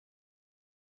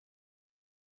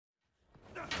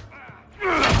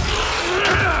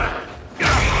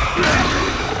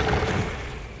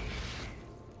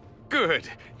Good.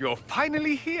 You're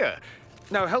finally here.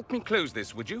 Now help me close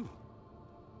this, would you?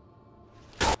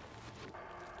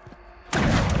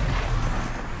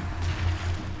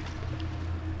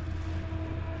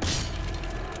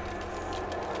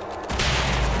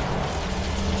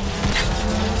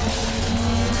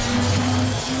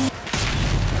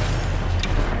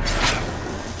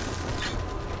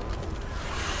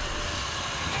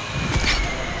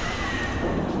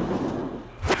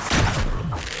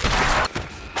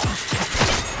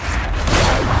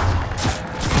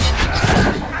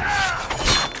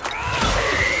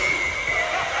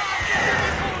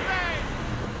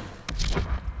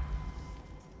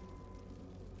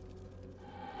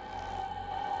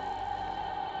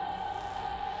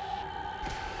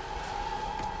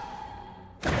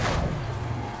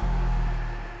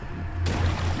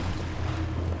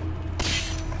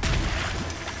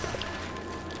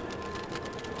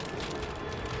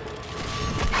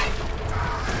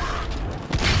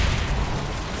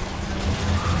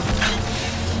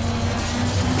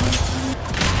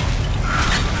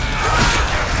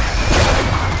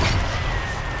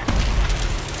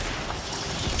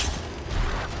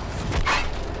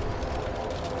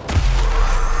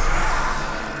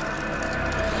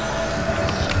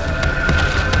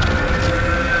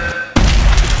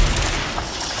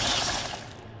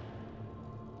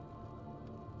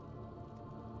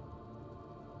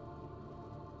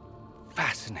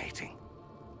 Fascinating.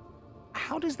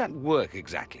 How does that work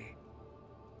exactly?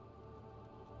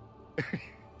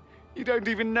 You don't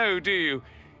even know, do you?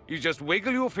 You just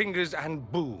wiggle your fingers and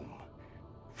boom.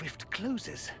 Rift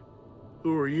closes.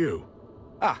 Who are you?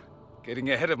 Ah,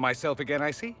 getting ahead of myself again,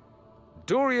 I see.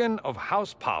 Dorian of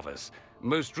House Pavus,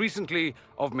 most recently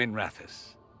of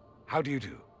Minrathous. How do you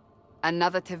do?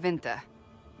 Another Tevinter.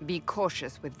 Be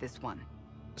cautious with this one.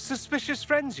 Suspicious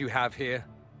friends you have here.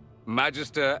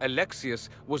 Magister Alexius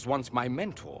was once my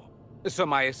mentor, so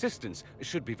my assistance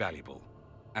should be valuable,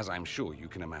 as I'm sure you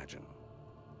can imagine.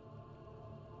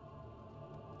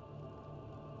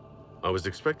 I was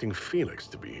expecting Felix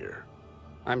to be here.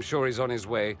 I'm sure he's on his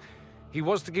way. He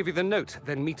was to give you the note,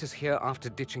 then meet us here after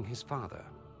ditching his father.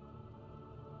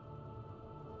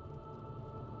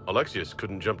 Alexius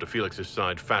couldn't jump to Felix's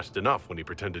side fast enough when he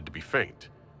pretended to be faint.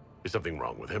 Is something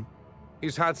wrong with him?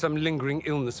 He's had some lingering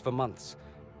illness for months.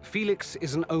 Felix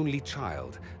is an only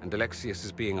child, and Alexius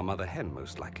is being a mother hen,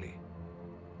 most likely.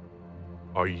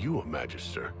 Are you a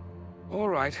Magister? All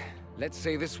right, let's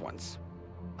say this once.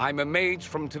 I'm a mage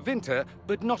from Tevinter,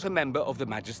 but not a member of the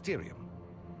Magisterium.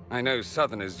 I know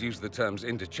Southerners use the terms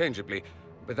interchangeably,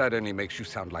 but that only makes you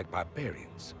sound like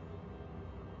barbarians.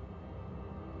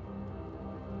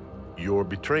 You're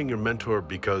betraying your mentor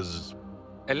because...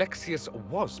 Alexius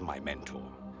was my mentor.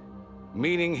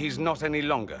 Meaning he's not any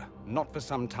longer, not for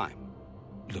some time.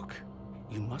 Look,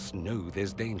 you must know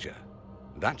there's danger.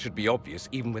 That should be obvious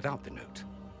even without the note.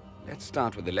 Let's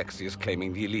start with Alexius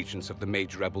claiming the allegiance of the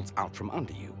mage rebels out from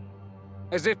under you.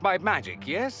 As if by magic,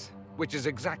 yes? Which is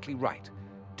exactly right.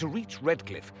 To reach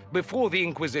Redcliffe, before the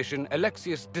Inquisition,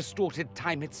 Alexius distorted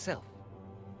time itself.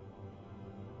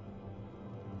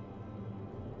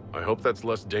 I hope that's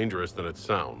less dangerous than it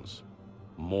sounds.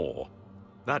 More.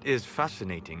 That is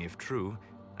fascinating if true,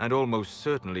 and almost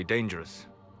certainly dangerous.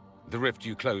 The rift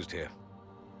you closed here.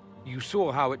 You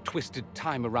saw how it twisted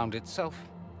time around itself,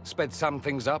 sped some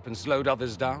things up and slowed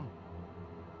others down.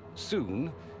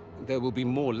 Soon, there will be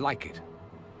more like it,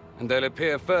 and they'll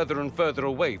appear further and further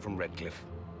away from Redcliffe.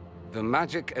 The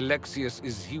magic Alexius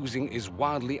is using is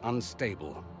wildly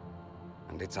unstable,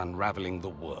 and it's unraveling the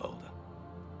world.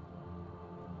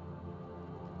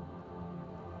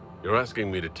 You're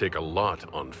asking me to take a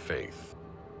lot on faith.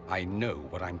 I know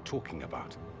what I'm talking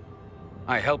about.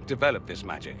 I helped develop this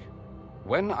magic.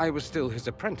 When I was still his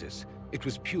apprentice, it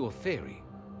was pure theory.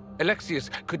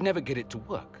 Alexius could never get it to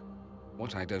work.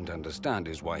 What I don't understand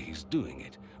is why he's doing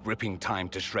it, ripping time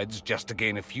to shreds just to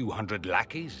gain a few hundred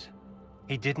lackeys.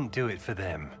 He didn't do it for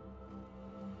them.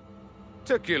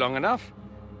 Took you long enough.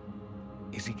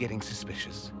 Is he getting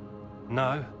suspicious?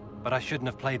 No, but I shouldn't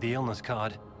have played the illness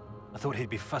card. I thought he'd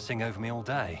be fussing over me all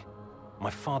day. My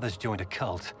father's joined a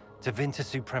cult, Tevinter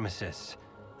Supremacists.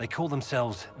 They call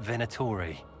themselves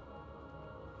Venatori.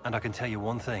 And I can tell you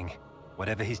one thing.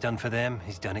 Whatever he's done for them,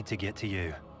 he's done it to get to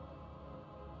you.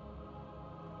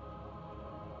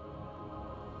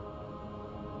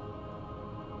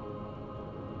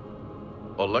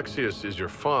 Alexius is your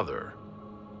father.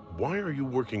 Why are you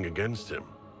working against him?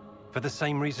 For the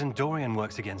same reason Dorian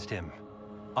works against him.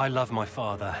 I love my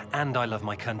father, and I love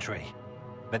my country.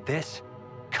 But this?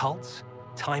 Cults?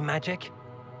 Time magic?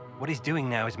 What he's doing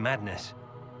now is madness.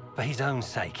 For his own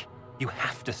sake, you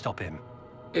have to stop him.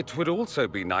 It would also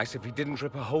be nice if he didn't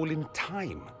rip a hole in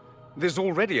time. There's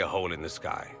already a hole in the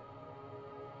sky.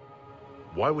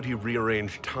 Why would he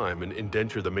rearrange time and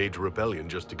indenture the Mage Rebellion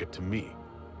just to get to me?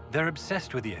 They're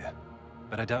obsessed with you,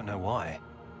 but I don't know why.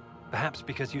 Perhaps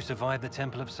because you survived the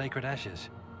Temple of Sacred Ashes.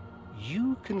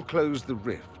 You can close the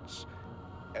rifts.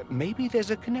 Maybe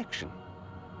there's a connection.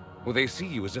 Or they see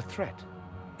you as a threat.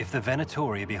 If the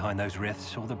Venatori are behind those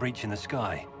rifts or the breach in the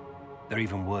sky, they're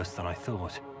even worse than I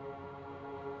thought.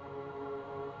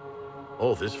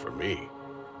 All this for me.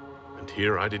 And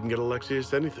here I didn't get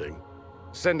Alexius anything.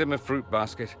 Send him a fruit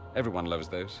basket. Everyone loves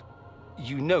those.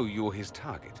 You know you're his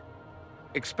target.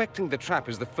 Expecting the trap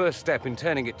is the first step in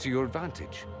turning it to your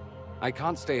advantage. I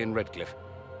can't stay in Redcliffe.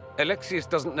 Alexius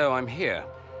doesn't know I'm here,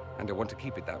 and I want to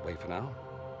keep it that way for now.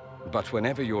 But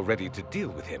whenever you're ready to deal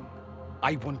with him,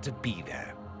 I want to be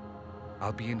there.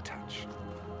 I'll be in touch.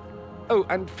 Oh,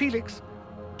 and Felix,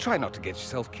 try not to get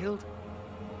yourself killed.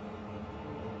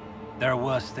 There are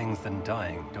worse things than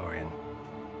dying, Dorian.